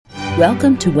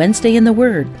Welcome to Wednesday in the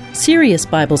Word, serious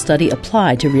Bible study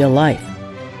applied to real life.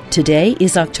 Today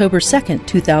is October 2nd,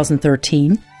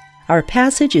 2013. Our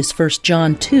passage is 1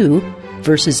 John 2,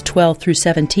 verses 12 through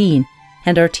 17,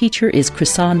 and our teacher is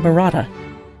Krisan Murata.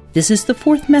 This is the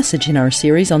fourth message in our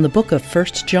series on the book of 1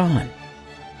 John.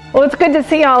 Well, it's good to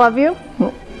see all of you.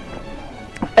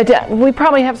 We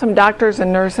probably have some doctors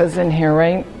and nurses in here,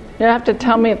 right? You have to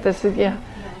tell me if this is,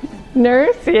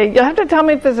 Nurse? Yeah, you'll have to tell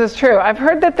me if this is true. I've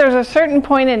heard that there's a certain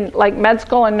point in like med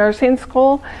school and nursing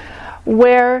school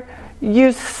where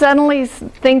you suddenly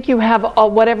think you have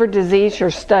whatever disease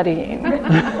you're studying.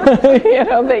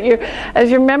 That you, as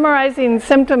you're memorizing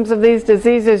symptoms of these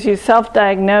diseases, you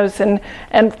self-diagnose and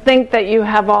think that you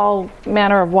have all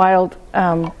manner of wild,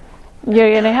 you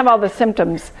have all the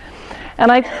symptoms. And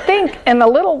I think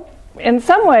in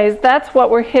some ways, that's what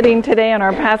we're hitting today in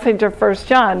our passage of 1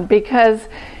 John, because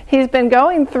he's been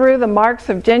going through the marks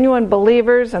of genuine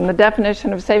believers and the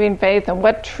definition of saving faith and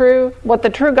what the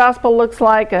true gospel looks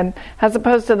like, and as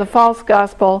opposed to the false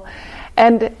gospel.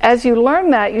 And as you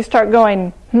learn that, you start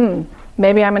going,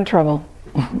 maybe I'm in trouble.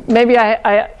 Maybe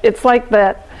it's like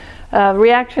that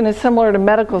reaction is similar to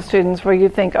medical students where you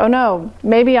think, oh no,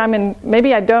 maybe I'm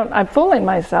fooling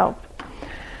myself.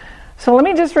 So let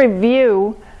me just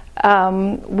review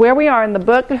where we are in the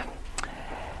book,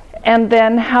 and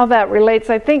then how that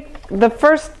relates. I think the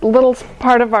first little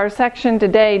part of our section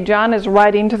today, John is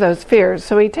writing to those fears.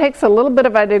 So he takes a little bit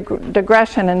of a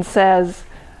digression and says,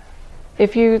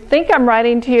 if you think I'm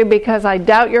writing to you because I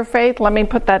doubt your faith, let me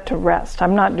put that to rest.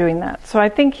 I'm not doing that. So I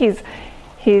think he's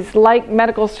like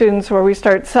medical students where we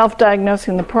start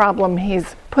self-diagnosing the problem.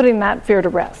 He's putting that fear to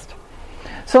rest.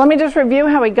 So let me just review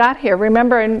how he got here.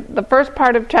 Remember, in the first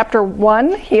part of chapter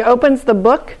 1, he opens the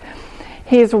book.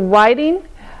 He's writing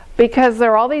because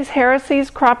there are all these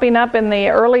heresies cropping up in the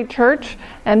early church,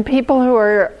 and people who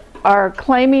are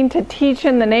claiming to teach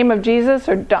in the name of Jesus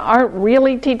or aren't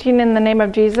really teaching in the name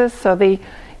of Jesus. So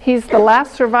he's the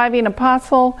last surviving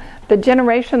apostle. The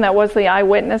generation that was the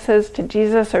eyewitnesses to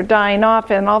Jesus are dying off,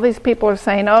 and all these people are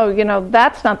saying,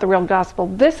 that's not the real gospel.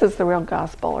 This is the real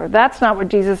gospel. Or that's not what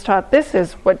Jesus taught. This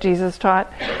is what Jesus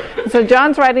taught. And so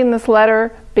John's writing this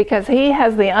letter because he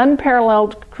has the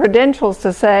unparalleled credentials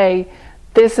to say,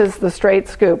 this is the straight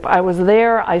scoop. I was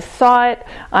there. I saw it.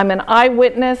 I'm an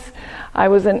eyewitness. I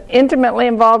was intimately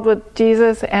involved with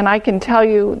Jesus, and I can tell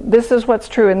you this is what's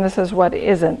true and this is what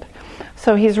isn't.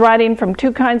 So he's writing from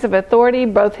two kinds of authority,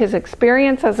 both his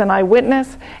experience as an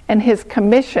eyewitness and his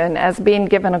commission as being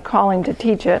given a calling to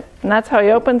teach it. And that's how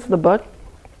he opens the book.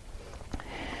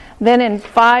 Then in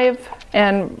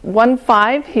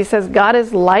 1:5, he says, God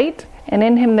is light, and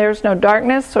in him there's no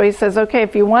darkness. So he says, okay,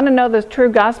 if you want to know the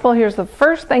true gospel, here's the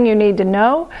first thing you need to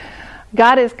know.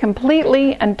 God is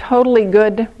completely and totally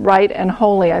good, right, and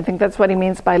holy. I think that's what he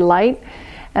means by light.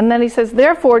 And then he says,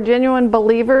 therefore, genuine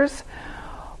believers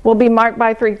will be marked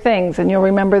by three things. And you'll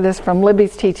remember this from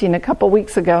Libby's teaching a couple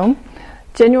weeks ago.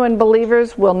 Genuine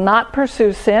believers will not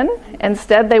pursue sin.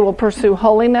 Instead, they will pursue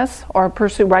holiness or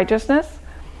pursue righteousness.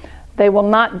 They will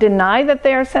not deny that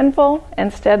they are sinful.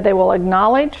 Instead, they will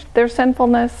acknowledge their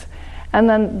sinfulness. And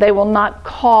then they will not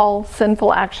call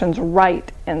sinful actions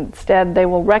right. Instead, they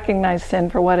will recognize sin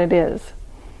for what it is.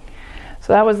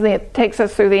 So that takes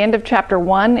us through the end of chapter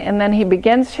 1. And then he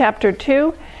begins chapter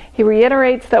 2. He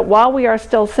reiterates that while we are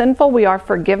still sinful, we are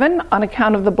forgiven on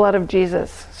account of the blood of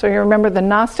Jesus. So you remember the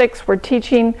Gnostics were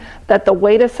teaching that the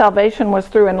way to salvation was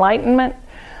through enlightenment.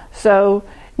 So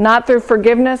not through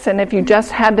forgiveness, and if you just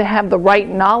had to have the right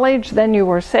knowledge, then you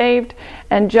were saved.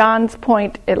 And John's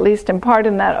point, at least in part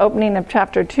in that opening of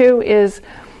chapter 2, is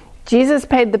Jesus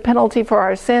paid the penalty for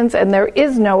our sins, and there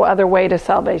is no other way to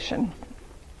salvation.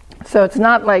 So it's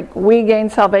not like we gain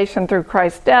salvation through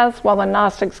Christ's death, while the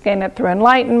Gnostics gain it through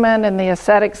enlightenment, and the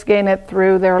ascetics gain it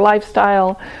through their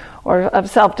lifestyle or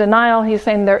of self-denial. He's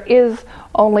saying there is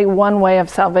only one way of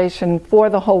salvation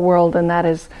for the whole world, and that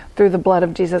is through the blood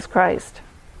of Jesus Christ.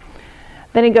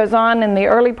 Then he goes on in the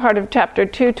early part of chapter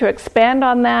 2 to expand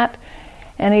on that,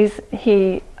 and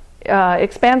he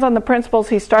expands on the principles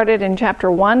he started in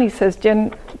chapter 1. He says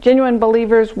genuine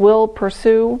believers will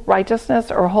pursue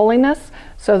righteousness or holiness.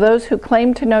 So those who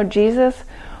claim to know Jesus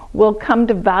will come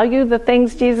to value the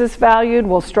things Jesus valued,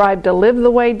 will strive to live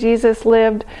the way Jesus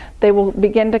lived. They will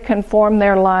begin to conform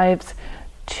their lives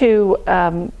to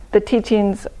the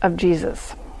teachings of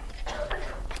Jesus.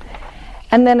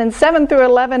 And then in 7 through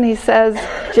 11, he says,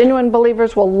 genuine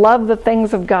believers will love the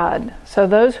things of God. So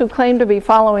those who claim to be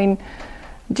following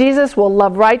Jesus will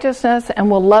love righteousness and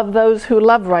will love those who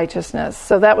love righteousness.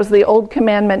 So that was the Old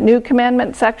Commandment, New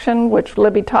Commandment section, which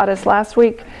Libby taught us last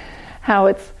week, how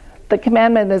it's the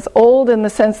commandment is old in the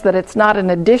sense that it's not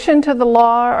an addition to the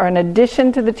law or an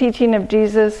addition to the teaching of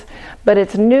Jesus, but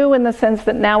it's new in the sense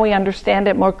that now we understand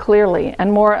it more clearly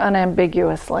and more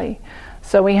unambiguously.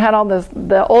 So we had all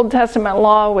the Old Testament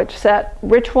law, which set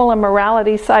ritual and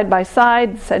morality side by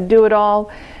side, said do it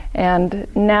all. And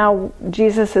now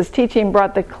Jesus' teaching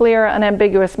brought the clear,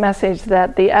 unambiguous message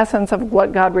that the essence of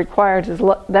what God requires is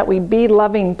that we be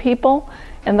loving people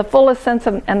in the fullest sense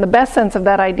of, and the best sense of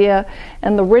that idea.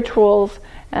 And the rituals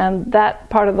and that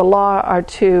part of the law are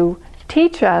to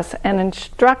teach us and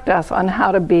instruct us on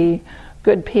how to be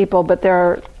good people. But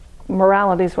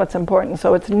morality is what's important.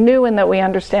 So it's new in that we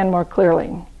understand more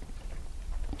clearly.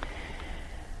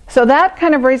 So that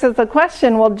kind of raises the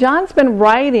question, well, John's been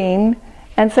writing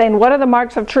and saying, what are the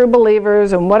marks of true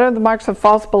believers and what are the marks of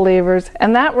false believers?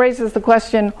 And that raises the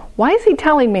question, why is he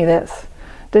telling me this?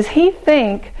 Does he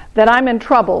think that I'm in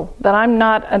trouble, that I'm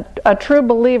not a true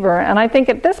believer? And I think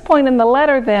at this point in the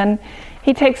letter then,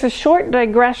 he takes a short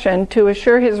digression to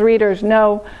assure his readers,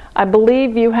 no, I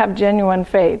believe you have genuine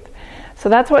faith. So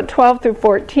that's what 12 through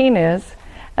 14 is.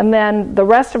 And then the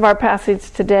rest of our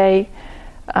passage today,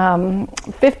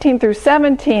 15 through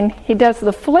 17, he does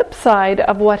the flip side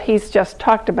of what he's just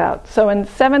talked about. So in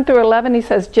 7 through 11, he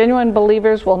says genuine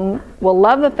believers will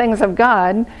love the things of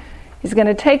God. He's going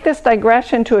to take this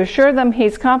digression to assure them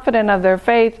he's confident of their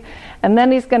faith, and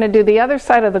then he's going to do the other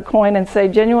side of the coin and say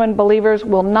genuine believers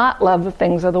will not love the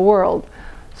things of the world.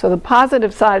 So the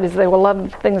positive side is they will love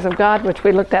the things of God, which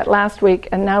we looked at last week,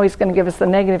 and now he's going to give us the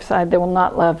negative side. They will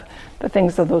not love the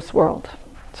things of this world.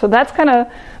 So that's kind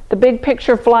of the big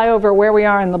picture flyover where we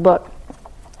are in the book.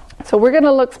 So we're going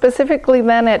to look specifically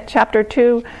then at chapter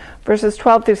 2, verses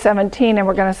 12 through 17, and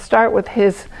we're going to start with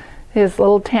his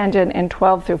little tangent in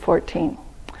 12 through 14.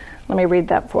 Let me read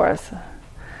that for us.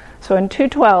 So in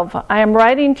 2:12, I am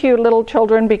writing to you, little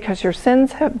children, because your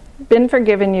sins have been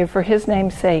forgiven you for his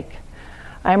name's sake.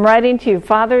 I am writing to you,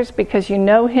 fathers, because you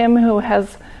know him who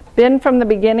has been from the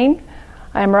beginning.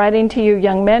 I am writing to you,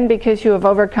 young men, because you have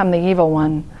overcome the evil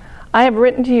one. I have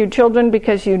written to you, children,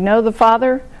 because you know the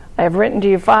Father. I have written to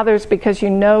you, fathers, because you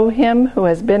know him who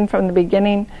has been from the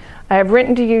beginning. I have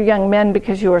written to you, young men,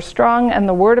 because you are strong, and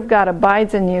the word of God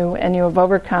abides in you, and you have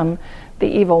overcome the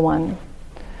evil one.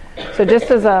 So just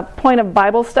as a point of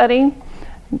Bible study,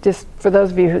 just for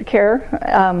those of you who care,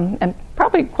 and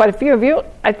probably quite a few of you,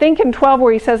 I think in 12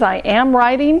 where he says, I am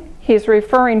writing, he's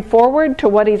referring forward to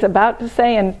what he's about to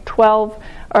say in 12,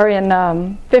 or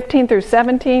in 15 through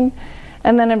 17.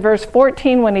 And then in verse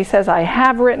 14, when he says, I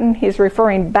have written, he's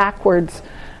referring backwards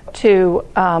to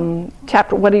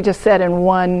chapter what he just said in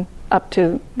 1 up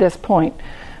to this point.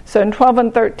 So in 12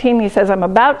 and 13, he says, I'm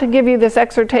about to give you this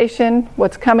exhortation,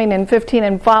 what's coming in 15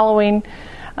 and following.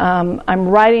 I'm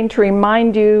writing to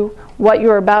remind you what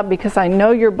you're about because I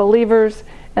know you're believers.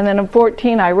 And then in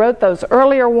 14, I wrote those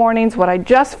earlier warnings, what I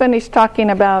just finished talking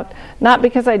about, not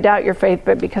because I doubt your faith,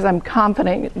 but because I'm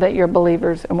confident that you're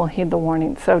believers and will heed the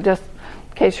warnings. So just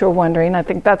in case you're wondering, I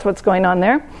think that's what's going on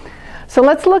there. So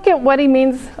let's look at what he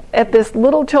means at this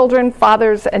little children,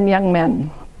 fathers, and young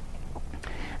men.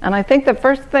 And I think the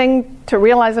first thing to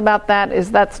realize about that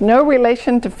is that's no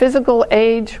relation to physical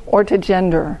age or to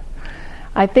gender.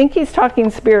 I think he's talking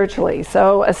spiritually.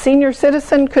 So a senior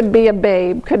citizen could be a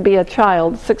babe, could be a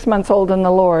child, 6 months old in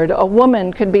the Lord. A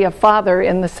woman could be a father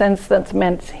in the sense that's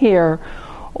meant here.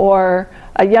 Or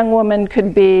a young woman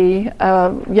could be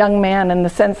a young man in the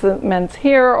sense that's meant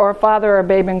here, or a father or a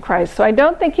babe in Christ. So I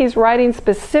don't think he's writing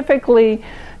specifically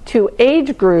to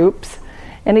age groups,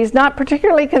 and he's not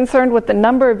particularly concerned with the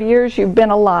number of years you've been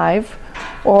alive,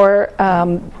 or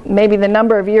maybe the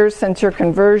number of years since your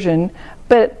conversion,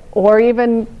 or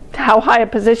even how high a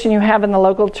position you have in the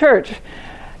local church.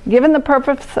 Given the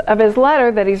purpose of his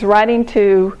letter that he's writing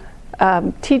to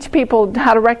teach people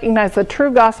how to recognize the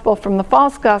true gospel from the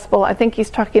false gospel, I think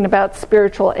he's talking about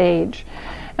spiritual age.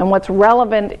 And what's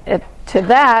relevant to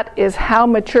that is how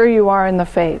mature you are in the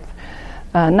faith.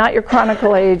 Not your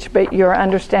chronicle age, but your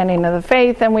understanding of the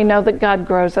faith, and we know that God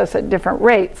grows us at different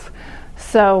rates.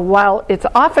 So while it's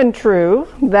often true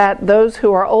that those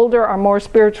who are older are more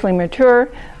spiritually mature,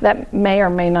 that may or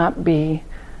may not be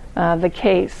the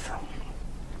case.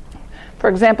 For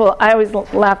example, I always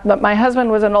laugh, but my husband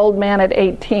was an old man at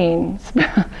 18,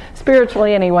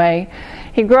 spiritually anyway.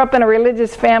 He grew up in a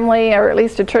religious family, or at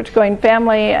least a church-going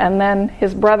family, and then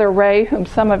his brother Ray, whom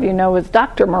some of you know as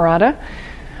Dr. Murata,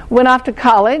 went off to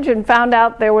college and found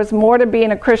out there was more to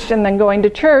being a Christian than going to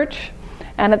church.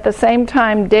 And at the same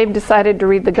time, Dave decided to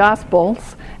read the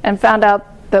Gospels and found out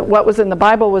that what was in the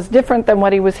Bible was different than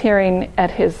what he was hearing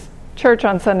at his church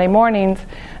on Sunday mornings.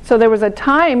 So there was a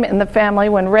time in the family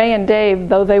when Ray and Dave,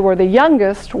 though they were the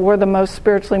youngest, were the most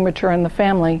spiritually mature in the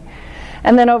family.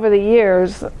 And then over the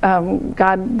years,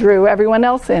 God drew everyone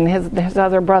else in, his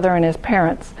other brother and his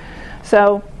parents.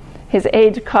 So his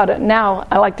age caught up. Now,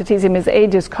 I like to tease him, his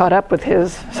age is caught up with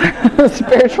his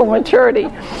spiritual maturity.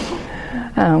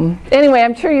 Anyway,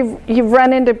 I'm sure you've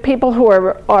run into people who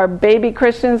are baby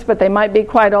Christians, but they might be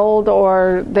quite old,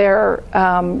 or they're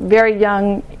very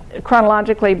young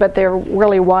chronologically, but they're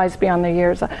really wise beyond their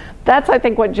years. That's, I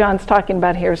think, what John's talking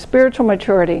about here, spiritual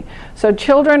maturity. So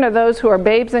children are those who are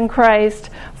babes in Christ,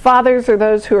 fathers are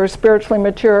those who are spiritually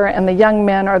mature, and the young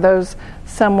men are those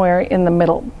somewhere in the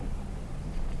middle.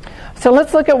 So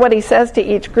let's look at what he says to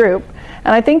each group.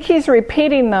 And I think he's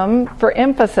repeating them for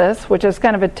emphasis, which is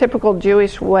kind of a typical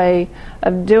Jewish way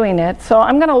of doing it. So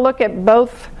I'm going to look at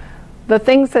both the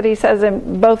things that he says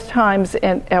in both times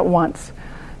at once.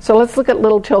 So let's look at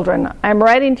little children. I'm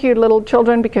writing to you, little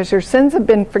children, because your sins have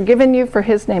been forgiven you for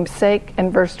his name's sake, in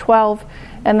verse 12.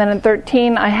 And then in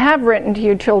 13, I have written to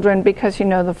you, children, because you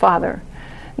know the Father.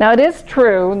 Now, it is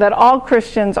true that all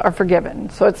Christians are forgiven.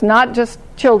 So it's not just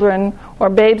children or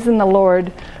babes in the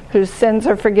Lord whose sins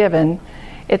are forgiven.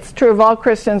 It's true of all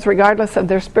Christians, regardless of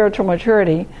their spiritual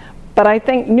maturity. But I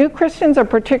think new Christians are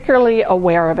particularly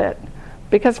aware of it.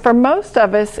 Because for most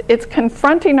of us, it's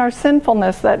confronting our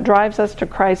sinfulness that drives us to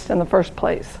Christ in the first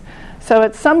place. So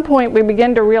at some point, we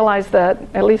begin to realize that,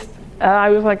 at least I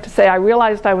would like to say, I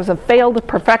realized I was a failed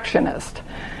perfectionist.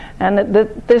 And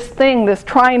that this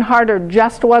trying harder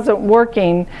just wasn't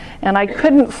working, and I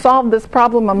couldn't solve this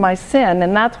problem of my sin,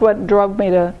 and that's what drove me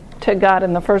to God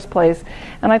in the first place.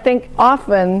 And I think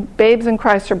often babes in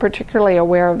Christ are particularly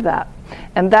aware of that.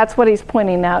 And that's what he's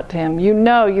pointing out to him. You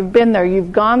know, you've been there,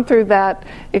 you've gone through that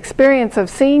experience of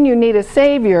seeing you need a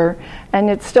Savior, and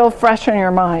it's still fresh in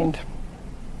your mind.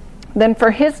 Then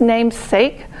for his name's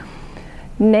sake,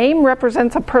 name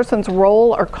represents a person's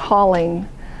role or calling.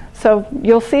 So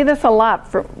you'll see this a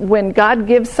lot. When God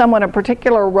gives someone a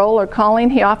particular role or calling,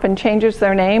 he often changes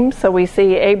their name. So we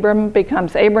see Abram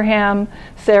becomes Abraham,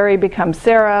 Sarai becomes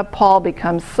Sarah, Paul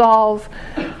becomes Saul,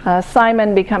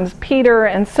 Simon becomes Peter,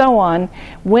 and so on.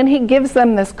 When he gives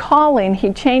them this calling,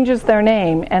 he changes their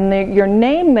name. And your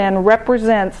name then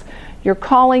represents your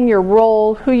calling, your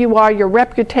role, who you are, your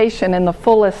reputation in the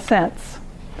fullest sense.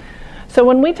 So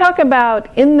when we talk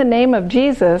about in the name of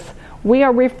Jesus, we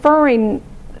are referring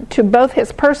to both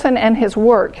his person and his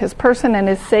work, his person and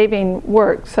his saving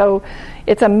work. So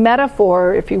it's a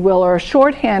metaphor, if you will, or a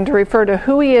shorthand to refer to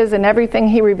who he is and everything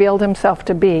he revealed himself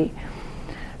to be.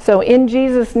 So in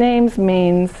Jesus' names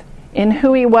means in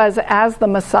who he was as the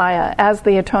Messiah, as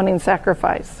the atoning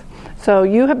sacrifice. So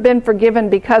you have been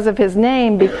forgiven because of his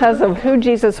name, because of who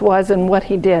Jesus was and what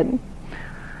he did.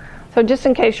 So just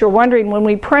in case you're wondering, when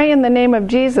we pray in the name of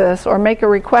Jesus or make a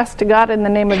request to God in the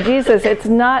name of Jesus, it's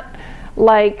not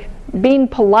like being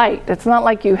polite. It's not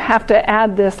like you have to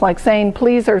add this, like saying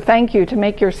please or thank you to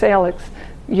make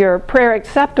your prayer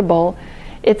acceptable.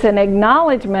 It's an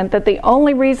acknowledgement that the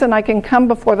only reason I can come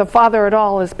before the Father at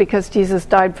all is because Jesus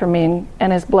died for me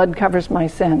and his blood covers my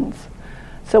sins.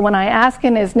 So when I ask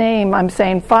in his name, I'm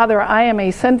saying, Father, I am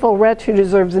a sinful wretch who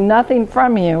deserves nothing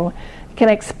from you, can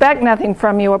expect nothing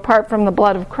from you apart from the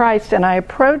blood of Christ, and I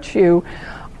approach you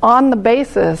on the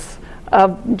basis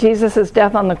of Jesus'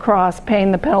 death on the cross,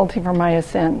 paying the penalty for my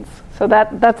sins. So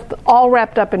that's all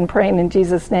wrapped up in praying in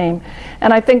Jesus' name.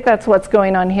 And I think that's what's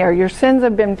going on here. Your sins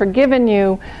have been forgiven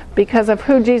you because of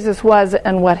who Jesus was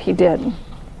and what he did.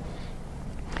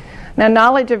 Now,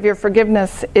 knowledge of your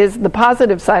forgiveness is the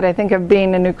positive side, I think, of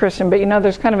being a new Christian. But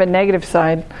there's kind of a negative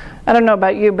side. I don't know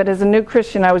about you, but as a new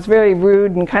Christian, I was very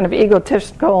rude and kind of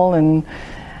egotistical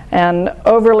and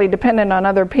overly dependent on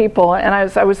other people. And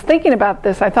as I was thinking about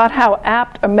this, I thought how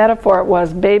apt a metaphor it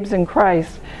was, babes in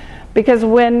Christ. Because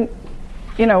when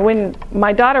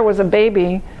my daughter was a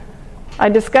baby, I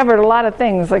discovered a lot of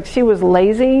things. Like, she was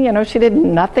lazy, she did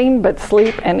nothing but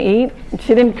sleep and eat.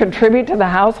 She didn't contribute to the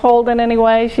household in any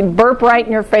way. She'd burp right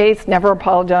in your face, never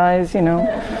apologize,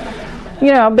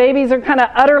 babies are kind of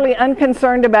utterly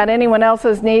unconcerned about anyone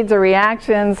else's needs or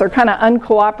reactions. They're kind of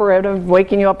uncooperative,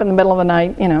 waking you up in the middle of the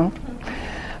night,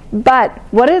 But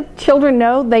what do children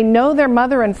know? They know their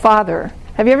mother and father.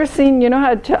 Have you ever seen,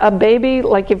 how a baby,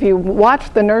 like if you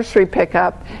watch the nursery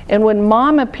pickup, and when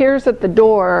mom appears at the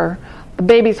door, the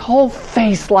baby's whole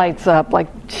face lights up, like,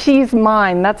 she's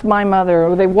mine, that's my mother.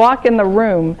 Or they walk in the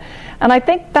room. And I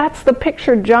think that's the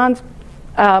picture John's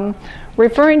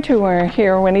referring to her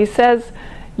here when he says,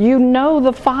 You know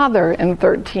the Father in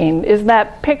 13 is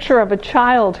that picture of a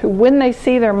child who, when they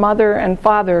see their mother and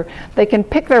father, they can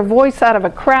pick their voice out of a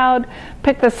crowd,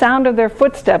 pick the sound of their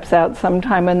footsteps out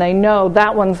sometime, and they know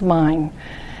that one's mine.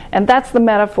 And that's the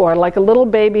metaphor, like a little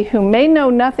baby who may know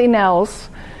nothing else,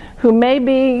 who may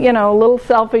be, a little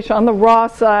selfish on the raw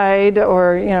side,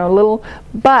 or,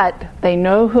 but they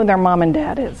know who their mom and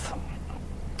dad is.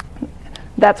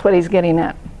 That's what he's getting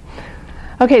at.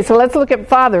 Okay, so let's look at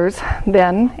fathers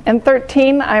then. In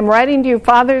 13, I'm writing to you,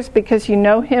 fathers, because you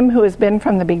know him who has been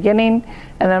from the beginning.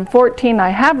 And then 14, I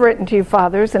have written to you,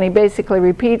 fathers, and he basically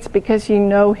repeats, because you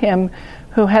know him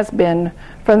who has been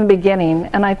from the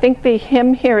beginning. And I think the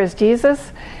him here is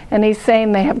Jesus, and he's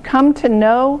saying they have come to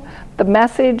know the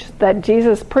message that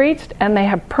Jesus preached, and they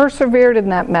have persevered in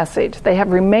that message. They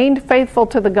have remained faithful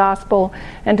to the gospel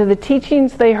and to the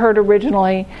teachings they heard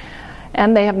originally,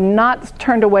 and they have not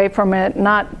turned away from it,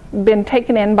 not been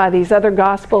taken in by these other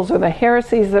gospels or the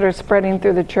heresies that are spreading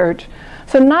through the church.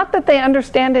 So not that they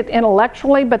understand it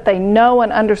intellectually, but they know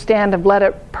and understand and let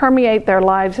it permeate their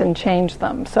lives and change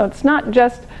them. So it's not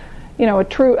just, a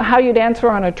true how you'd answer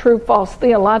on a true-false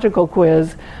theological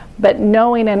quiz, but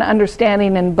knowing and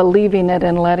understanding and believing it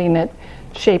and letting it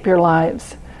shape your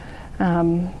lives.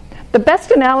 The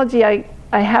best analogy I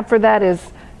have for that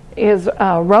is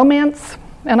romance.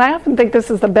 And I often think this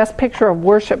is the best picture of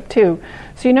worship too.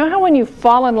 So you know how when you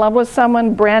fall in love with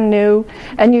someone brand new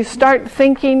and you start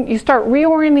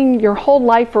reorienting your whole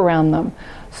life around them.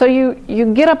 So you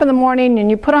get up in the morning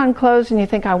and you put on clothes and you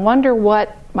think, I wonder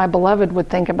what my beloved would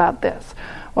think about this.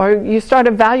 Or you start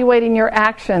evaluating your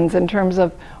actions in terms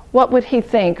of what would he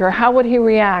think, or how would he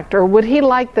react, or would he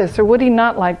like this, or would he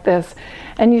not like this?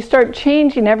 And you start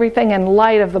changing everything in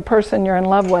light of the person you're in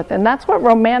love with. And that's what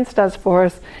romance does for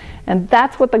us. And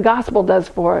that's what the gospel does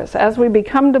for us. As we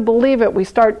become to believe it, we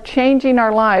start changing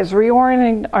our lives,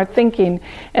 reorienting our thinking,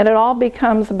 and it all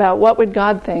becomes about what would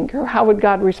God think, or how would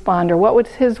God respond, or what was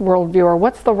his worldview, or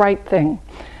what's the right thing.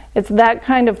 It's that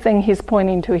kind of thing he's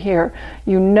pointing to here.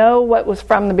 You know what was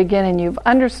from the beginning. You've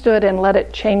understood and let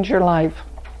it change your life.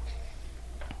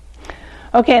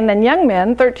 Okay, and then young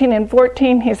men, 13 and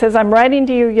 14, he says, I'm writing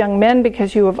to you, young men,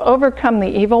 because you have overcome the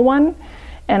evil one.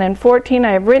 And in 14,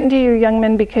 I have written to you, young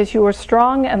men, because you are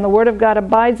strong and the word of God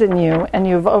abides in you, and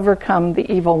you have overcome the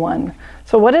evil one.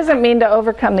 So what does it mean to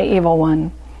overcome the evil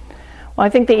one? Well, I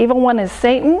think the evil one is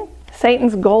Satan.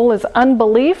 Satan's goal is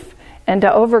unbelief, and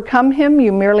to overcome him,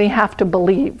 you merely have to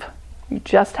believe. You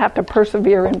just have to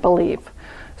persevere and believe.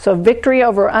 So victory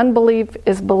over unbelief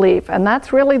is belief, and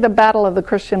that's really the battle of the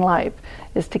Christian life,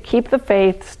 is to keep the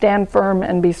faith, stand firm,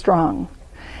 and be strong.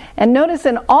 And notice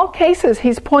in all cases,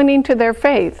 he's pointing to their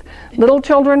faith. Little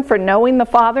children for knowing the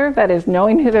Father, that is,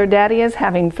 knowing who their daddy is,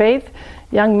 having faith.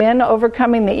 Young men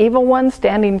overcoming the evil one,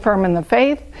 standing firm in the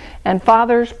faith. And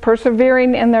fathers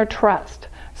persevering in their trust.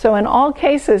 So in all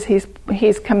cases,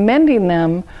 he's commending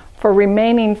them for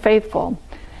remaining faithful.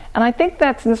 And I think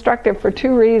that's instructive for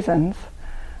two reasons.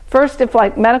 First, if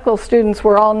like medical students,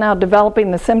 we're all now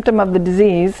developing the symptom of the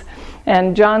disease,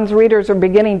 and John's readers are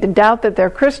beginning to doubt that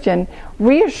they're Christian,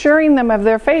 reassuring them of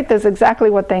their faith is exactly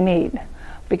what they need.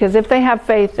 Because if they have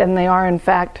faith, then they are in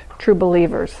fact true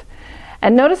believers.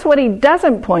 And notice what he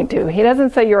doesn't point to. He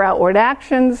doesn't say your outward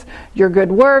actions, your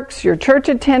good works, your church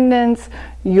attendance,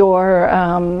 your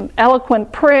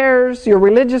eloquent prayers, your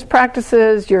religious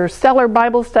practices, your stellar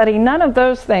Bible study. None of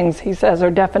those things, he says,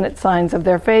 are definite signs of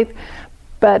their faith.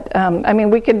 But,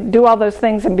 we could do all those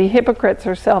things and be hypocrites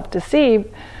or self-deceived,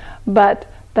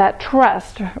 but that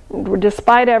trust,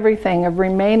 despite everything, of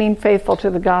remaining faithful to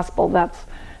the gospel, that's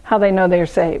how they know they're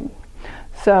saved.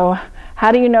 So,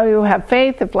 how do you know you have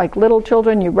faith? If, like little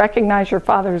children, you recognize your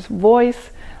Father's voice.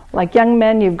 Like young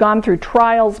men, you've gone through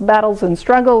trials, battles, and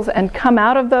struggles and come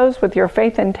out of those with your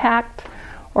faith intact.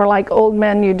 Or like old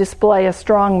men, you display a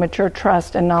strong, mature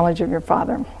trust and knowledge of your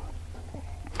Father.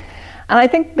 And I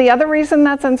think the other reason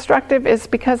that's instructive is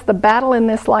because the battle in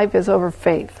this life is over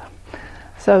faith.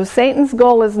 So Satan's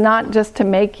goal is not just to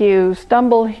make you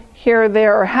stumble here or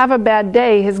there or have a bad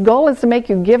day. His goal is to make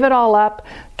you give it all up,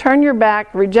 turn your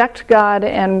back, reject God,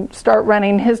 and start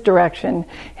running his direction.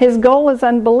 His goal is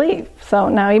unbelief. So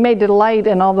now he may delight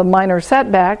in all the minor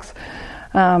setbacks,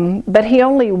 but he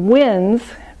only wins,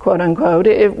 quote unquote,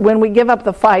 when we give up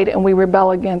the fight and we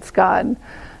rebel against God.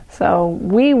 So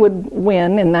we would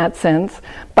win in that sense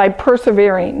by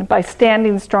persevering, by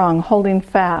standing strong, holding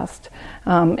fast.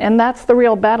 And that's the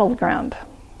real battleground.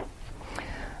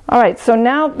 All right, so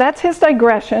now that's his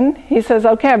digression. He says,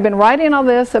 okay, I've been writing all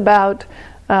this about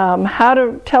how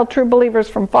to tell true believers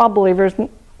from false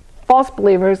false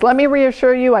believers. Let me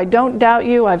reassure you, I don't doubt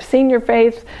you. I've seen your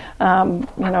faith.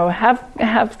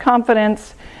 Have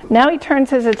confidence. Now he turns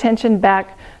his attention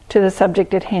back to the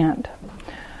subject at hand.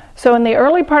 So in the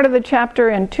early part of the chapter,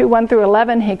 in 2:1 through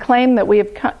 11, he claimed that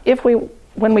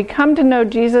when we come to know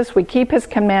Jesus, we keep his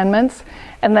commandments,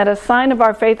 and that a sign of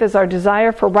our faith is our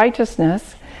desire for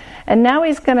righteousness. And now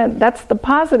that's the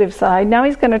positive side. Now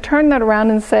he's going to turn that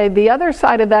around and say the other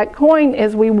side of that coin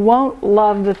is we won't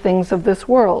love the things of this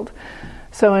world.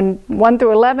 So in 1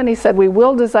 through 11, he said we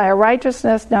will desire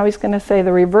righteousness. Now he's going to say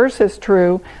the reverse is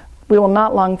true. We will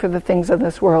not long for the things of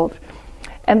this world.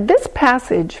 And this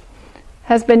passage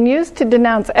has been used to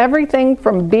denounce everything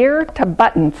from beer to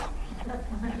buttons.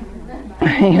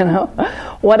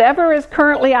 Whatever is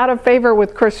currently out of favor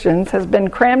with Christians has been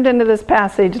crammed into this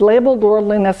passage, labeled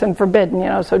worldliness and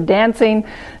forbidden. So dancing,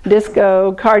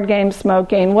 disco, card games,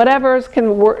 smoking, whatever is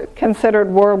considered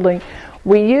worldly,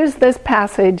 we use this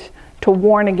passage to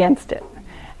warn against it.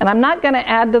 And I'm not going to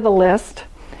add to the list,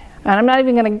 and I'm not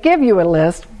even going to give you a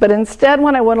list, but instead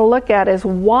what I want to look at is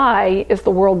why is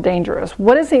the world dangerous?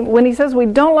 When he says we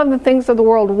don't love the things of the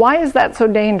world, why is that so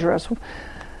dangerous?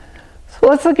 So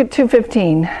let's look at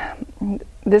 2:15.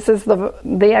 This is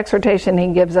the exhortation he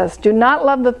gives us. Do not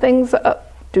love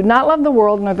the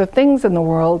world nor the things in the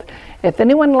world. If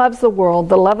anyone loves the world,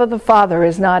 the love of the Father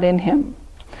is not in him.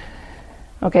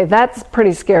 Okay, that's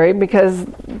pretty scary because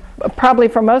probably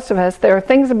for most of us, there are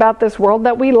things about this world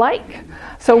that we like.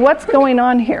 So what's going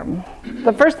on here?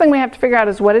 The first thing we have to figure out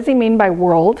is what does he mean by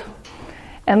world?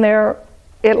 And there are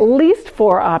at least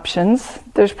 4 options.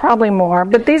 There's probably more,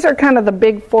 but these are kind of the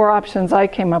big 4 options I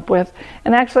came up with.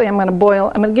 And actually I'm going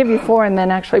to give you 4 and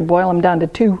then actually boil them down to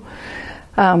 2.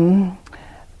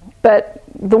 But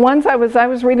the ones I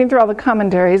was reading through all the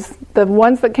commentaries, the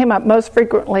ones that came up most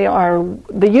frequently are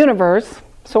the universe.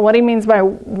 So what he means by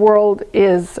world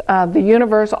is the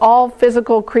universe, all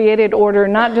physical created order,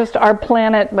 not just our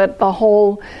planet, but the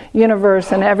whole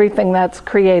universe and everything that's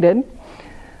created.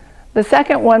 The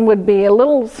second one would be a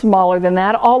little smaller than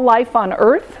that, all life on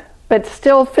Earth, but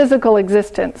still physical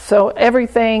existence. So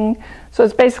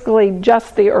it's basically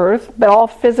just the Earth, but all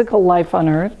physical life on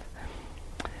Earth.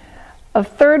 A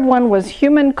third one was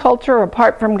human culture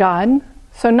apart from God.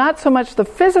 So not so much the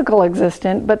physical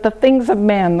existent, but the things of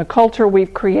man, the culture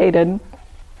we've created.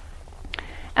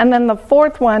 And then the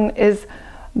fourth one is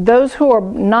those who are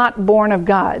not born of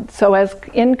God. So as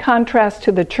in contrast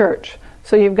to the church.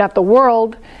 So you've got the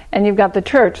world and you've got the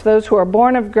church, those who are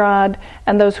born of God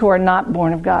and those who are not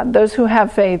born of God, those who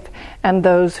have faith and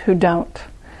those who don't.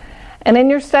 And in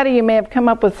your study you may have come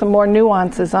up with some more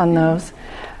nuances on those.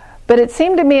 But it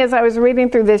seemed to me as I was reading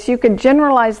through this, you could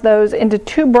generalize those into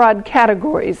 2 broad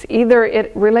categories. Either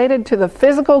it related to the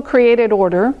physical created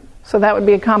order, so that would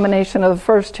be a combination of the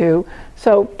first 2,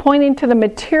 so pointing to the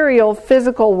material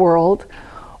physical world,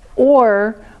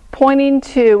 or pointing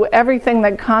to everything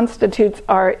that constitutes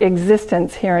our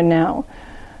existence here and now.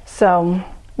 So,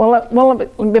 well,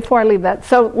 before I leave that,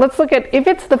 so let's look at if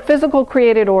it's the physical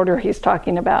created order he's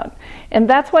talking about. And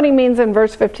that's what he means in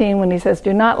verse 15 when he says,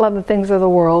 do not love the things of the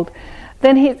world.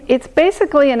 Then it's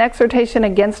basically an exhortation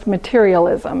against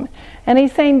materialism. And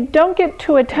he's saying, don't get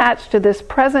too attached to this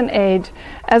present age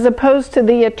as opposed to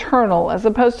the eternal, as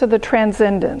opposed to the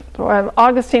transcendent. Or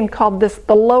Augustine called this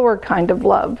the lower kind of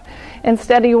love.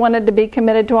 Instead, he wanted to be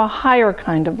committed to a higher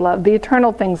kind of love, the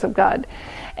eternal things of God.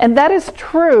 And that is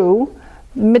true.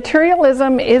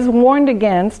 Materialism is warned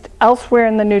against elsewhere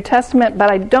in the New Testament, but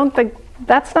I don't think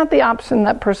that's not the option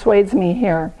that persuades me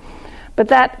here. But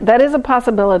that is a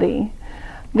possibility.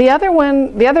 The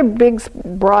other big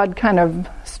broad kind of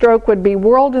stroke would be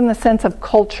world in the sense of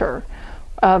culture,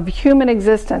 of human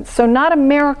existence. So not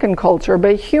American culture,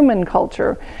 but human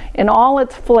culture in all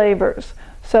its flavors.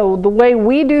 So the way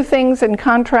we do things in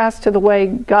contrast to the way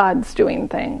God's doing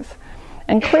things.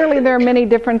 And clearly there are many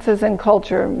differences in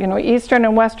culture. Eastern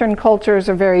and Western cultures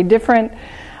are very different.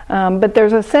 But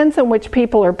there's a sense in which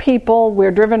people are people.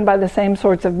 We're driven by the same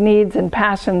sorts of needs and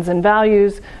passions and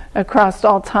values across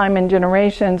all time and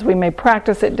generations. We may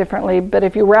practice it differently, but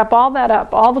if you wrap all that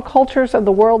up, all the cultures of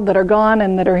the world that are gone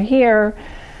and that are here,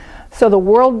 so the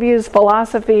worldviews,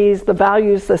 philosophies, the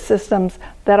values, the systems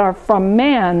that are from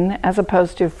man as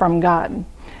opposed to from God.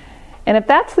 And if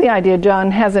that's the idea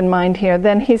John has in mind here,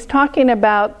 then he's talking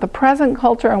about the present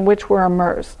culture in which we're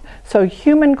immersed. So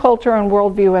human culture and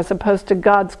worldview as opposed to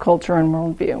God's culture and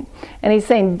worldview. And he's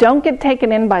saying, don't get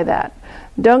taken in by that.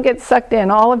 Don't get sucked in.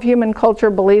 All of human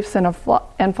culture, beliefs, and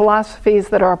philosophies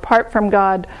that are apart from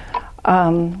God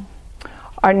are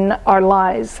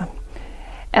lies.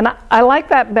 And I like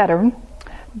that better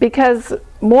because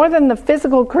more than the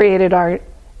physical created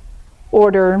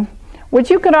order, which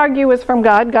you could argue is from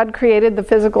God. God created the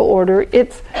physical order.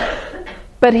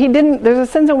 But he didn't. There's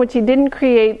a sense in which he didn't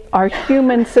create our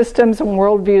human systems and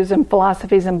worldviews and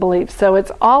philosophies and beliefs. So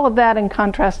it's all of that in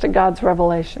contrast to God's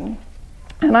revelation.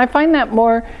 And I find that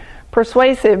more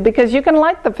persuasive because you can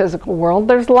like the physical world.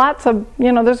 There's lots of,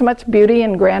 there's much beauty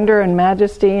and grandeur and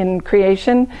majesty in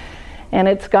creation. And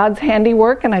it's God's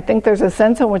handiwork, and I think there's a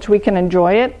sense in which we can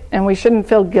enjoy it, and we shouldn't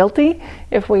feel guilty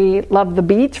if we love the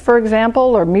beach, for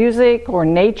example, or music, or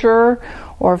nature,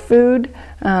 or food.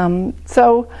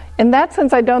 So in that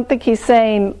sense, I don't think he's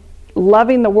saying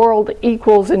loving the world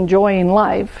equals enjoying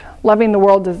life. Loving the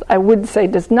world, I would say,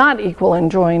 does not equal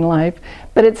enjoying life,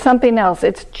 but it's something else.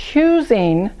 It's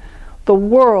choosing the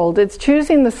world. It's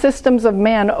choosing the systems of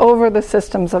man over the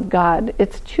systems of God.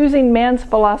 It's choosing man's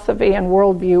philosophy and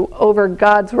worldview over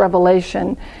God's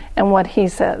revelation and what he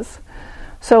says.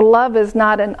 So love is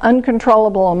not an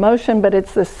uncontrollable emotion, but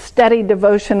it's the steady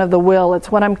devotion of the will.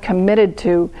 It's what I'm committed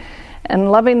to.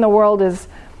 And loving the world is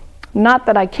not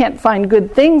that I can't find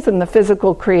good things in the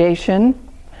physical creation,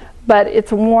 but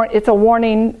it's a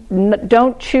warning,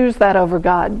 don't choose that over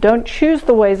God. Don't choose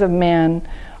the ways of man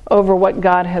over what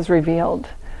God has revealed.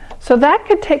 So that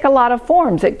could take a lot of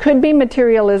forms. It could be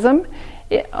materialism,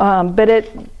 but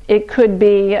it could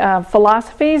be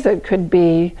philosophies, it could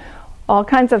be all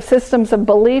kinds of systems of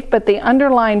belief, but the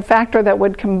underlying factor that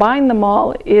would combine them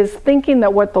all is thinking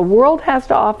that what the world has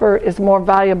to offer is more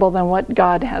valuable than what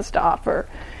God has to offer.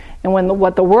 And when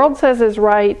what the world says is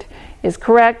right is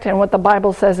correct and what the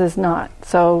Bible says is not.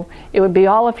 So it would be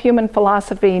all of human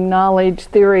philosophy, knowledge,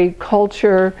 theory,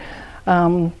 culture,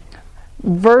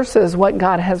 versus what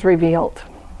God has revealed.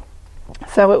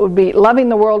 So it would be, loving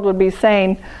the world would be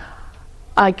saying,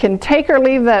 I can take or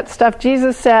leave that stuff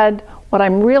Jesus said. What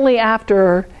I'm really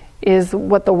after is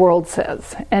what the world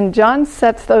says. And John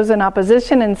sets those in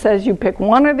opposition and says you pick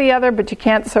one or the other, but you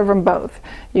can't serve them both.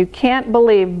 You can't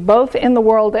believe both in the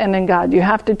world and in God. You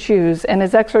have to choose. And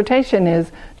his exhortation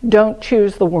is, don't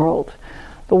choose the world.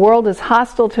 The world is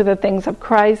hostile to the things of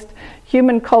Christ.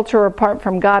 Human culture apart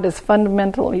from God is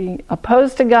fundamentally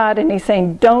opposed to God, and he's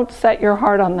saying don't set your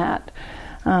heart on that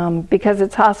because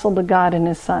it's hostile to God and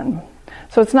his Son.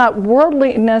 So it's not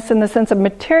worldliness in the sense of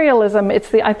materialism.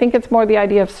 I think it's more the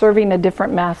idea of serving a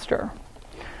different master.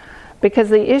 Because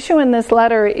the issue in this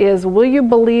letter is, will you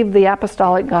believe the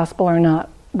apostolic gospel or not?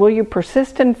 Will you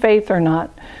persist in faith or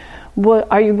not?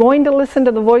 Are you going to listen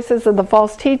to the voices of the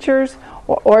false teachers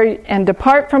and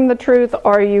depart from the truth,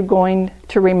 or are you going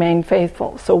to remain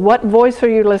faithful? So what voice are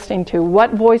you listening to?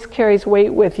 What voice carries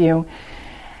weight with you?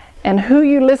 And who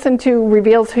you listen to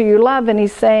reveals who you love, and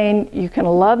he's saying you can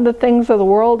love the things of the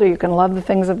world or you can love the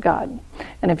things of God.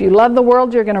 And if you love the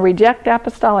world, you're going to reject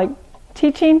apostolic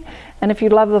teaching, and if you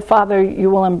love the Father, you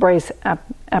will embrace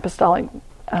apostolic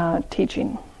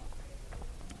teaching.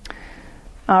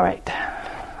 All right.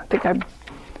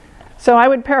 So I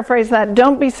would paraphrase that.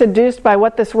 Don't be seduced by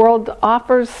what this world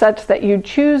offers such that you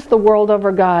choose the world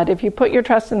over God. If you put your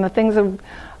trust in the things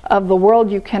of the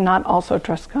world, you cannot also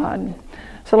trust God.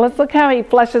 So let's look how he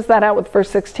fleshes that out with verse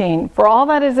 16. For all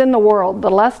that is in the world,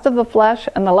 the lust of the flesh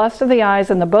and the lust of the eyes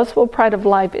and the boastful pride of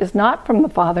life is not from the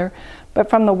Father, but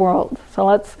from the world. So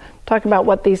let's talk about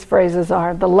what these phrases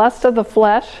are. The lust of the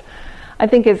flesh, I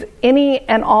think, is any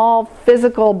and all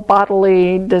physical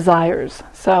bodily desires.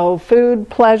 So food,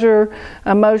 pleasure,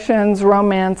 emotions,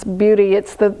 romance, beauty.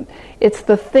 It's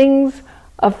the things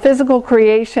of physical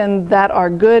creation that are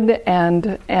good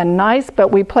and nice,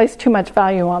 but we place too much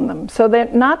value on them. So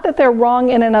that not that they're wrong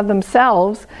in and of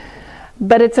themselves,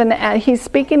 but he's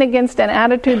speaking against an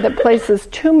attitude that places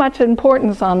too much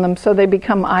importance on them, so they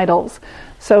become idols.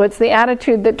 So it's the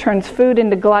attitude that turns food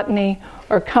into gluttony,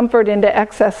 or comfort into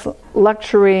excess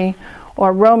luxury,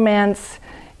 or romance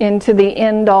into the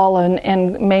end all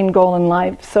and main goal in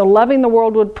life. So loving the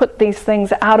world would put these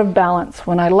things out of balance.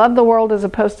 When I love the world as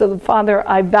opposed to the Father,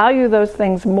 I value those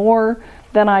things more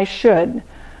than I should.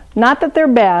 Not that they're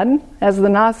bad, as the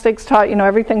Gnostics taught,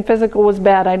 everything physical was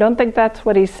bad. I don't think that's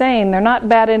what he's saying. They're not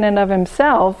bad in and of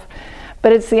himself,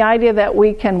 but it's the idea that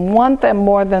we can want them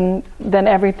more than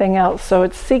everything else. So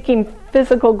it's seeking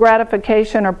physical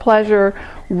gratification or pleasure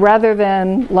rather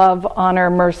than love, honor,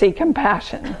 mercy,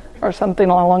 compassion, or something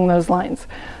along those lines.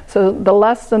 So the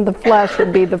lust of the flesh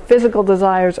would be the physical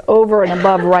desires over and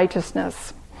above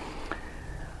righteousness.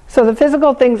 So the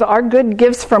physical things are good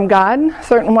gifts from God.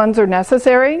 Certain ones are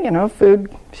necessary,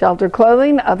 food, shelter,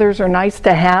 clothing. Others are nice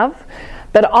to have.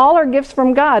 But all are gifts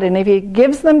from God, and if he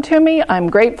gives them to me, I'm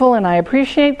grateful and I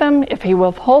appreciate them. If he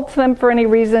withholds them for any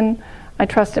reason, I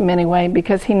trust him anyway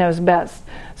because he knows best.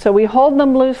 So we hold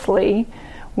them loosely.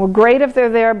 We're great if they're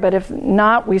there, but if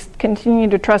not, we continue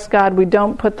to trust God. We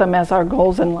don't put them as our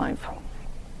goals in life.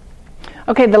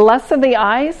 Okay, the lust of the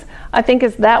eyes, I think,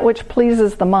 is that which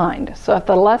pleases the mind. So if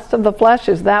the lust of the flesh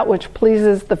is that which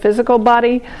pleases the physical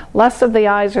body, lust of the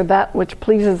eyes are that which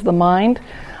pleases the mind.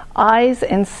 Eyes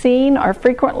and seeing are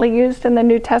frequently used in the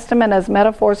New Testament as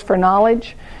metaphors for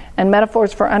knowledge and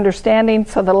metaphors for understanding.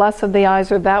 So the lust of the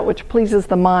eyes are that which pleases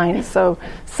the mind. So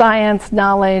science,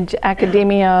 knowledge,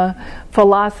 academia,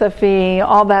 philosophy,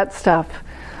 all that stuff.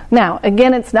 Now,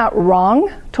 again, it's not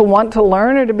wrong to want to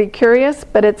learn or to be curious,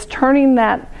 but it's turning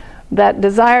that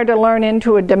desire to learn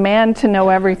into a demand to know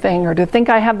everything, or to think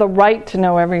I have the right to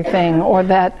know everything, or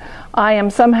that I am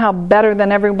somehow better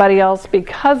than everybody else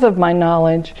because of my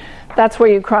knowledge. That's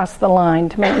where you cross the line,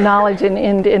 to make knowledge an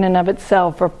end in and of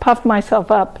itself, or puff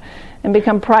myself up and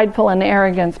become prideful and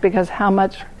arrogant because how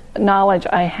much knowledge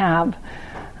I have.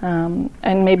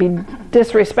 And maybe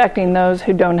disrespecting those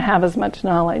who don't have as much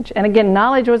knowledge. And again,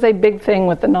 knowledge was a big thing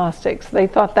with the Gnostics. They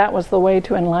thought that was the way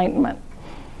to enlightenment.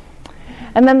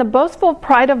 And then the boastful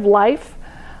pride of life,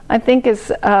 I think,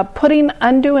 is putting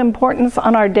undue importance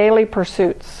on our daily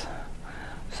pursuits.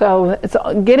 So it's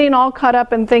getting all caught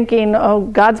up in thinking, oh,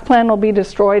 God's plan will be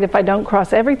destroyed if I don't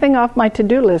cross everything off my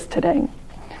to-do list today,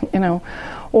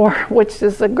 or which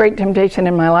is a great temptation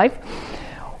in my life.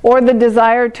 Or the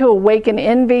desire to awaken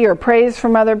envy or praise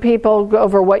from other people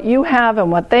over what you have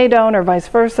and what they don't, or vice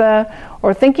versa.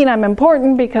 Or thinking I'm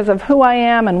important because of who I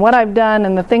am and what I've done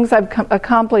and the things I've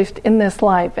accomplished in this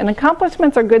life. And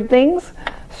accomplishments are good things.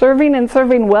 Serving and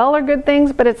serving well are good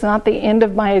things, but it's not the end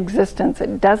of my existence.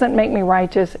 It doesn't make me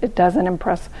righteous. It doesn't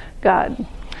impress God.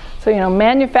 So,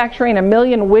 manufacturing 1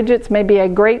 million widgets may be a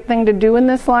great thing to do in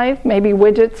this life. Maybe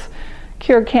widgets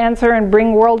cure cancer and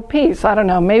bring world peace. I don't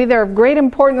know. Maybe they're of great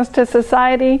importance to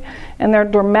society and they're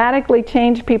dramatically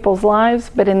change people's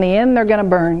lives, but in the end they're going to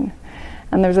burn.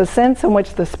 And there's a sense in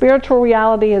which the spiritual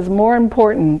reality is more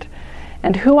important,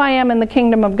 and who I am in the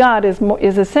kingdom of God is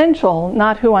essential,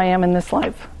 not who I am in this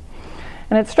life.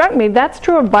 And it struck me that's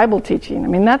true of Bible teaching. I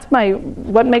mean, that's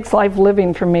what makes life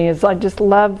living for me, is I just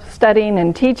love studying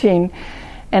and teaching,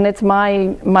 and it's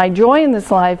my joy in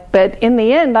this life. But in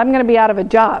the end, I'm going to be out of a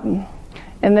job.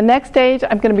 In the next stage,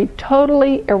 I'm going to be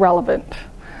totally irrelevant,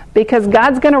 because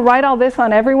God's going to write all this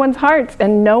on everyone's hearts,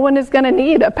 and no one is going to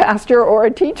need a pastor or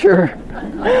a teacher.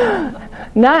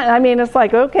 It's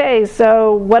like, okay,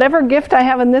 so whatever gift I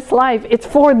have in this life, it's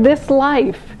for this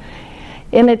life,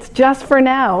 and it's just for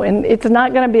now, and it's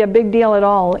not going to be a big deal at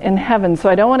all in heaven. So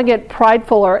I don't want to get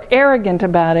prideful or arrogant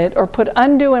about it or put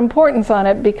undue importance on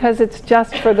it because it's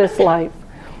just for this life.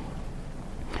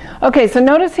 Okay, so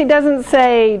notice he doesn't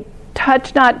say,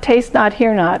 touch not, taste not,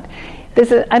 hear not.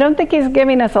 I don't think he's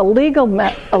giving us a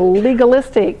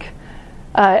legalistic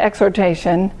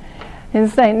exhortation.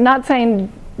 He's not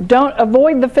saying don't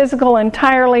avoid the physical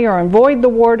entirely or avoid the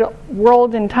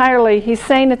world entirely. He's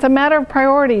saying it's a matter of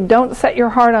priority. Don't set your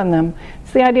heart on them.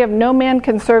 It's the idea of no man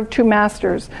can serve two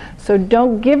masters. So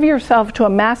don't give yourself to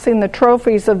amassing the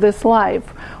trophies of this life,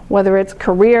 whether it's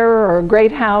career or a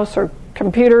great house or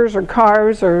computers or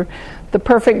cars or the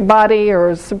perfect body or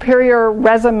a superior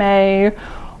resume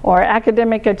or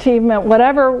academic achievement,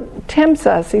 whatever tempts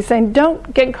us. He's saying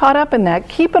don't get caught up in that.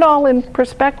 Keep it all in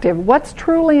perspective. What's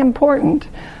truly important?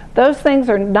 Those things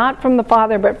are not from the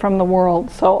Father but from the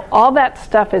world. So all that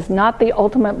stuff is not the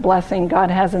ultimate blessing God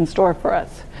has in store for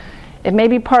us. It may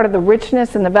be part of the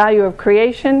richness and the value of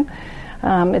creation.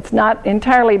 It's not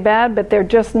entirely bad, but they're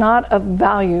just not of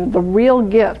value. The real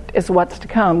gift is what's to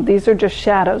come. These are just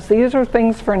shadows. These are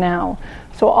things for now.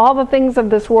 So all the things of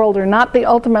this world are not the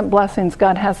ultimate blessings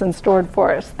God has in store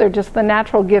for us. They're just the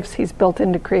natural gifts He's built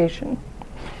into creation.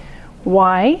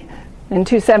 Why? In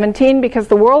 2:17, because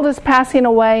the world is passing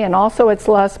away and also its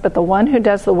lust, but the one who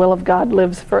does the will of God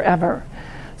lives forever.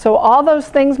 So all those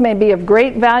things may be of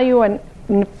great value and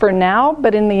for now,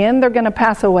 but in the end they're going to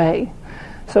pass away.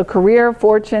 So career,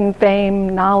 fortune,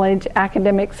 fame, knowledge,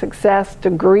 academic success,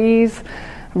 degrees,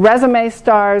 resume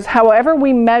stars, however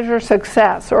we measure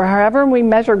success or however we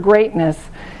measure greatness,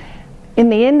 in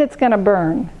the end it's going to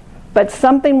burn. But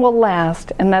something will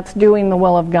last, and that's doing the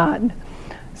will of God.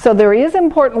 So there is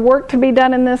important work to be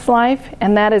done in this life,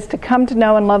 and that is to come to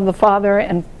know and love the Father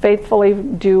and faithfully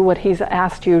do what He's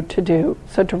asked you to do.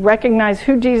 So to recognize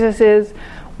who Jesus is,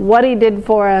 what He did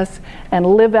for us, and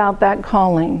live out that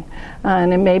calling.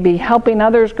 And it may be helping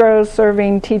others grow,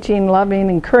 serving, teaching,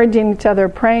 loving, encouraging each other,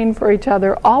 praying for each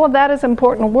other. All of that is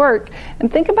important work.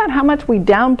 And think about how much we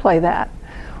downplay that.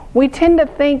 We tend to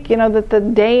think, that the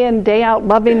day in, day out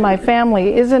loving my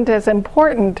family isn't as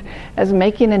important as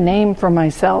making a name for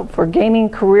myself or gaining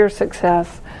career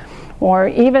success or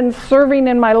even serving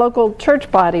in my local church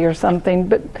body or something.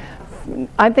 But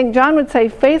I think John would say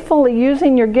faithfully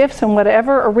using your gifts in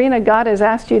whatever arena God has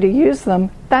asked you to use them,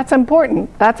 that's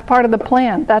important. That's part of the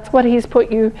plan. That's what he's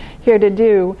put you here to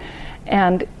do,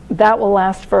 and that will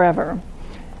last forever.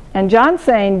 And John's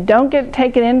saying, don't get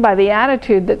taken in by the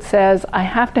attitude that says, I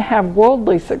have to have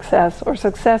worldly success, or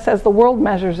success as the world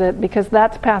measures it, because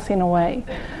that's passing away.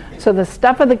 So the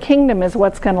stuff of the kingdom is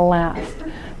what's going to last.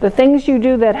 The things you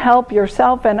do that help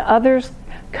yourself and others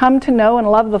come to know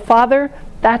and love the Father,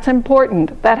 that's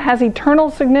important. That has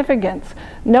eternal significance.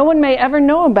 No one may ever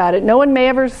know about it. No one may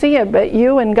ever see it but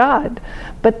you and God.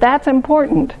 But that's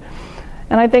important.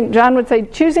 And I think John would say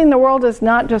choosing the world is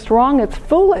not just wrong, it's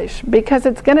foolish, because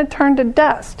it's going to turn to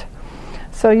dust.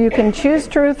 So you can choose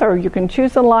truth or you can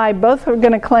choose a lie. Both are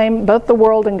going to claim, both the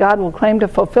world and God will claim to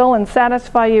fulfill and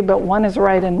satisfy you, but one is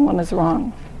right and one is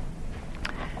wrong.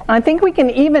 And I think we can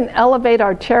even elevate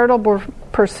our charitable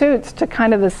pursuits to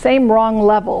kind of the same wrong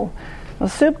level. Well,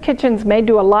 soup kitchens may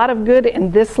do a lot of good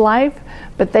in this life,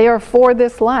 but they are for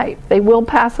this life. They will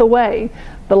pass away.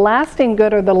 The lasting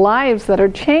good are the lives that are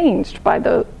changed by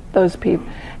those people,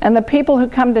 and the people who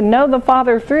come to know the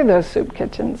Father through those soup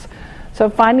kitchens. So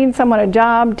finding someone a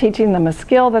job, teaching them a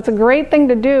skill, that's a great thing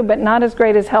to do, but not as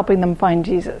great as helping them find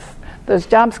Jesus. Those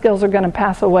job skills are going to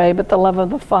pass away, but the love of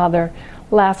the Father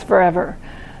lasts forever.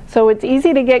 So it's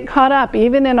easy to get caught up,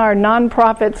 even in our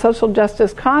nonprofit social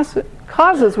justice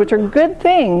causes, which are good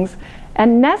things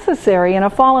and necessary in a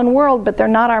fallen world, but they're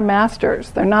not our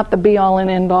masters. They're not the be-all and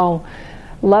end-all.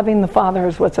 Loving the Father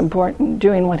is what's important,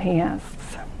 doing what he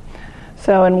asks.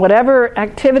 So in whatever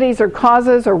activities or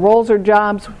causes or roles or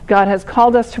jobs God has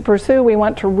called us to pursue, we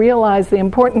want to realize the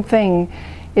important thing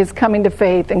is coming to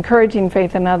faith, encouraging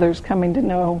faith in others, coming to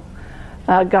know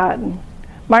God.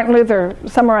 Martin Luther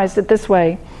summarized it this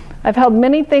way: I've held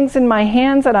many things in my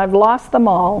hands and I've lost them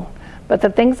all, but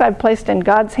the things I've placed in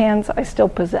God's hands I still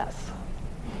possess.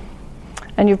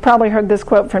 And you've probably heard this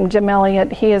quote from Jim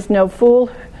Elliot: he is no fool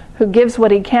who gives what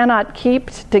he cannot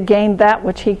keep to gain that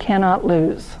which he cannot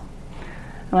lose.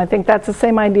 And I think that's the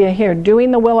same idea here. Doing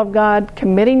the will of God,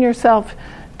 committing yourself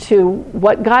to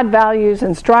what God values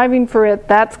and striving for it,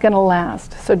 that's going to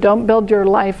last. So don't build your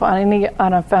life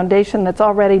on a foundation that's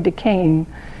already decaying.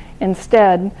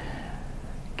 Instead,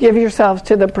 give yourselves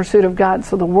to the pursuit of God.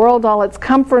 So the world, all its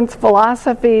comforts,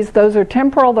 philosophies, those are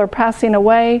temporal, they're passing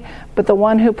away, but the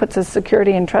one who puts his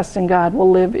security and trust in God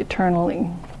will live eternally.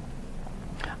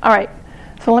 All right,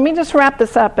 so let me just wrap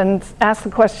this up and ask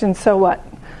the question, so what?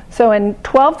 So in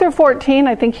 12 through 14,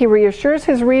 I think he reassures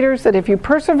his readers that if you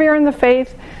persevere in the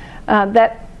faith,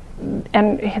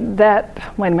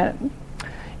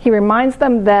 he reminds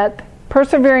them that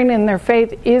persevering in their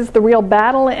faith is the real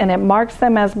battle, and it marks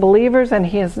them as believers, and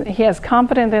he has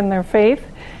confidence in their faith.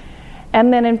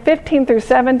 And then in 15 through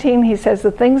 17, he says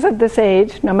the things of this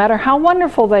age, no matter how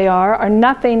wonderful they are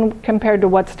nothing compared to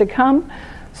what's to come.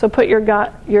 So put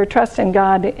your trust in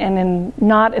God and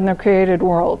not in the created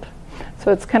world.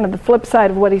 So it's kind of the flip side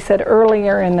of what he said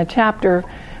earlier in the chapter,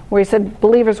 where he said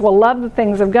believers will love the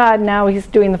things of God. Now he's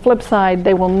doing the flip side.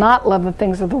 They will not love the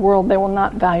things of the world. They will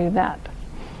not value that.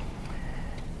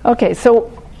 Okay,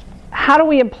 so how do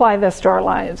we apply this to our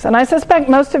lives? And I suspect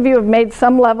most of you have made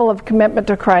some level of commitment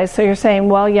to Christ. So you're saying,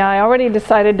 well, yeah, I already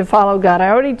decided to follow God. I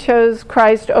already chose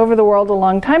Christ over the world a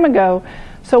long time ago.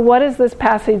 So what does this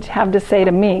passage have to say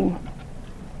to me?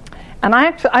 And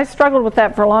I struggled with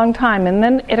that for a long time. And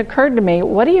then it occurred to me,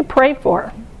 what do you pray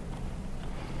for?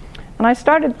 And I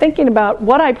started thinking about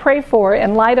what I pray for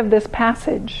in light of this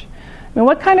passage. I mean,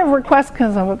 what kind of requests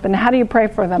come up and how do you pray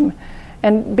for them?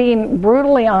 And being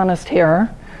brutally honest here,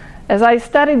 as I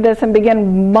studied this and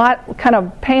began kind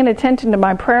of paying attention to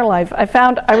my prayer life, I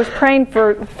found I was praying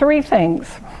for three things.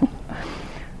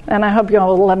 And I hope you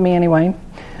all will love me anyway.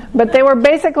 But they were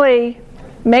basically,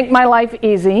 make my life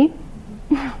easy.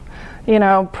 You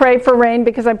know, pray for rain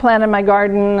because I planted my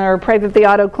garden, or pray that the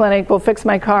auto clinic will fix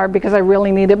my car because I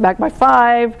really need it back by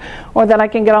 5, or that I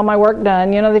can get all my work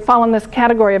done. You know, they fall in this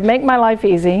category of make my life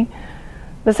easy.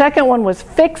 The second one was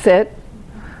fix it.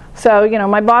 So, you know,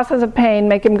 my boss has a pain,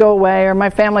 make him go away, or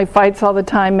my family fights all the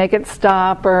time, make it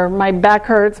stop, or my back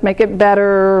hurts, make it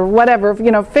better, or whatever.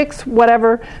 You know, fix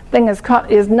whatever thing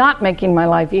is not making my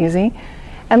life easy.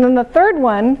 And then the third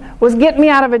one was get me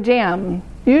out of a jam,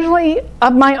 usually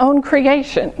of my own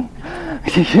creation,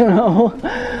 you know.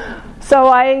 So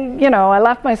I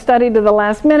left my study to the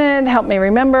last minute, help me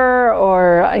remember,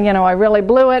 or, you know, I really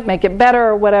blew it, make it better,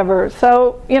 or whatever.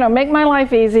 So, you know, make my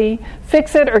life easy,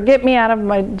 fix it, or get me out of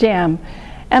my jam.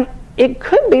 And it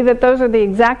could be that those are the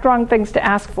exact wrong things to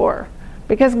ask for,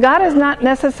 Because God is not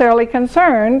necessarily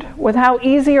concerned with how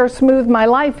easy or smooth my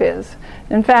life is.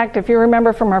 In fact, if you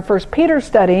remember from our 1 Peter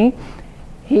study,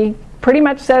 he pretty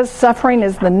much says suffering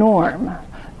is the norm,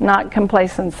 not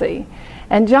complacency.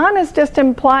 And John has just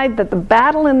implied that the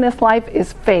battle in this life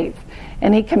is faith.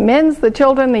 And he commends the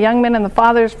children, the young men, and the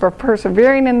fathers for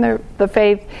persevering in the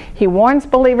faith. He warns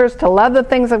believers to love the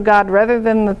things of God rather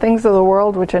than the things of the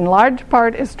world, which in large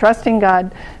part is trusting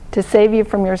God to save you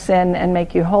from your sin and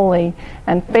make you holy.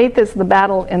 And faith is the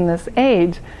battle in this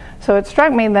age. So it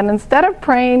struck me that instead of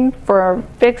praying for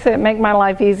fix it, make my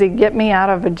life easy, get me out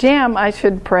of a jam, I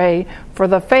should pray for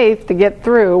the faith to get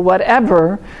through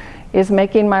whatever is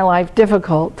making my life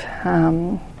difficult.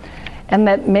 And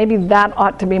that maybe that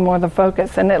ought to be more the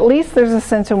focus. And at least there's a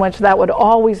sense in which that would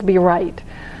always be right.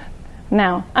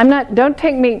 Now,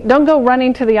 don't go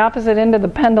running to the opposite end of the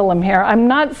pendulum here. I'm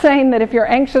not saying that if you're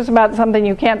anxious about something,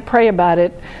 you can't pray about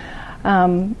it.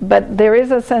 But there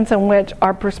is a sense in which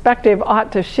our perspective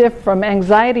ought to shift from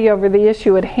anxiety over the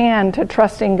issue at hand to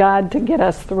trusting God to get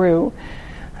us through.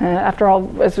 After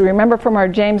all, as we remember from our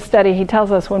James study, he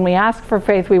tells us when we ask for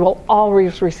faith, we will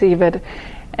always receive it.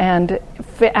 And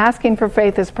asking for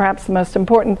faith is perhaps the most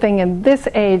important thing in this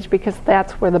age because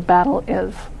that's where the battle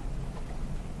is.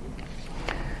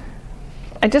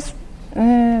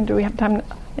 Do we have time?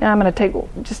 I'm going to take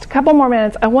just a couple more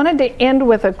minutes. I wanted to end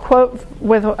with a quote,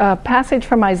 with a passage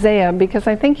from Isaiah, because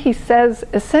I think he says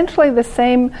essentially the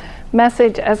same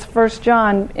message as 1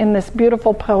 John in this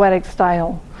beautiful poetic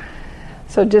style.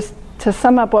 So just to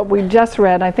sum up what we just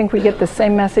read, I think we get the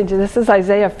same message. This is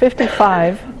Isaiah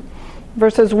 55,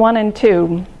 verses 1 and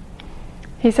 2.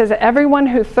 He says, "Everyone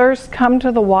who thirsts, come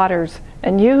to the waters,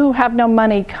 and you who have no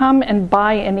money, come and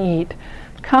buy and eat.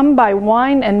 Come buy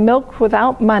wine and milk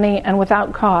without money and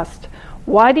without cost.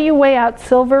 Why do you weigh out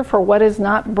silver for what is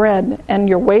not bread, and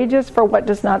your wages for what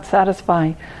does not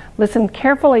satisfy? Listen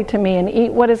carefully to me and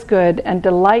eat what is good, and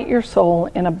delight your soul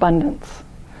in abundance."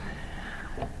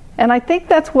 And I think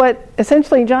that's what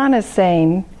essentially John is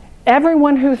saying.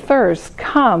 Everyone who thirsts,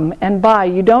 come and buy.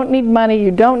 You don't need money.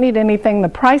 You don't need anything. The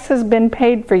price has been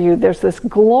paid for you. There's this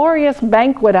glorious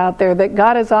banquet out there that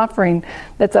God is offering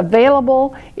that's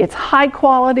available. It's high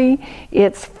quality.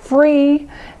 It's free.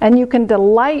 And you can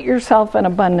delight yourself in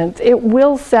abundance. It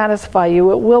will satisfy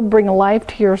you. It will bring life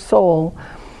to your soul.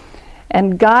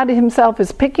 And God himself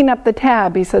is picking up the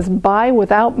tab. He says, buy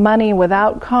without money,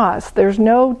 without cost. There's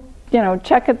no,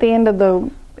 check at the end of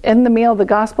the meal. The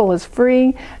gospel is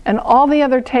free, and all the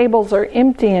other tables are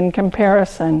empty in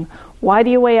comparison. Why do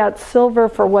you weigh out silver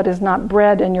for what is not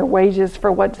bread, and your wages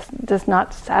for what does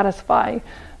not satisfy? In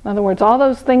other words, all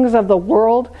those things of the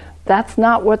world, that's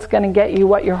not what's going to get you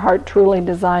what your heart truly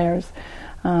desires.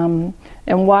 And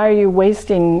why are you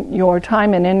wasting your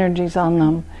time and energies on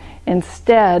them?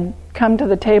 Instead, come to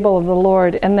the table of the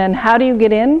Lord. And then how do you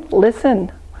get in?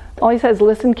 Listen. All he says,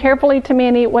 listen carefully to me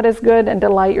and eat what is good and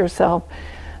delight yourself.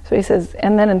 So he says,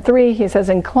 and then in 3, he says,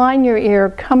 incline your ear,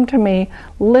 come to me,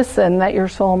 listen that your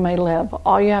soul may live.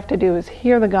 All you have to do is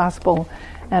hear the gospel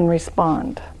and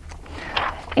respond.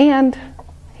 And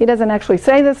he doesn't actually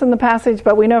say this in the passage,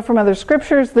 but we know from other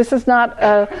scriptures, this is not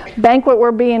a banquet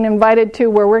we're being invited to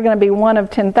where we're going to be one of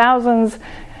 10,000s,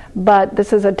 but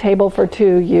this is a table for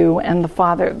two, you and the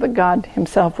Father. The God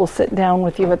himself will sit down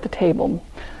with you at the table.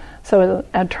 So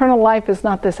eternal life is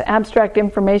not this abstract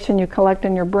information you collect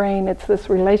in your brain. It's this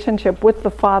relationship with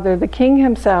the Father, the King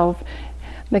himself,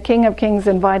 the King of Kings,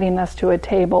 inviting us to a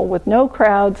table with no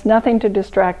crowds, nothing to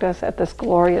distract us at this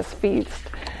glorious feast.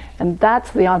 And that's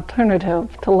the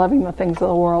alternative to loving the things of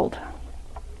the world.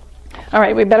 All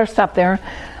right, we better stop there.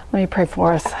 Let me pray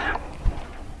for us.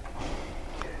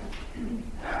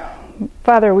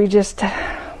 Father, we just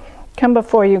come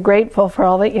before you grateful for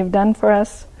all that you've done for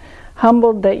us.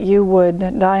 Humbled that you would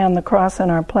die on the cross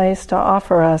in our place to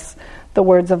offer us the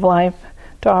words of life,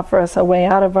 to offer us a way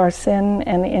out of our sin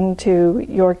and into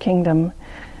your kingdom.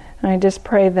 And I just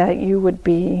pray that you would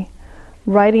be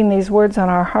writing these words on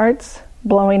our hearts,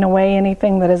 blowing away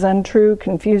anything that is untrue,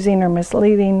 confusing, or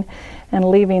misleading, and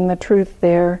leaving the truth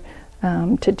there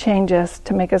to change us,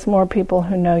 to make us more people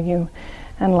who know you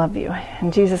and love you.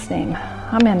 In Jesus' name,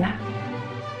 amen.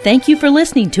 Thank you for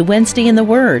listening to Wednesday in the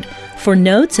Word. For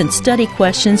notes and study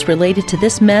questions related to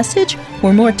this message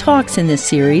or more talks in this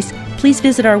series, please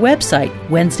visit our website,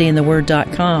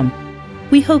 WednesdayInTheWord.com.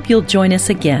 We hope you'll join us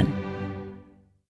again.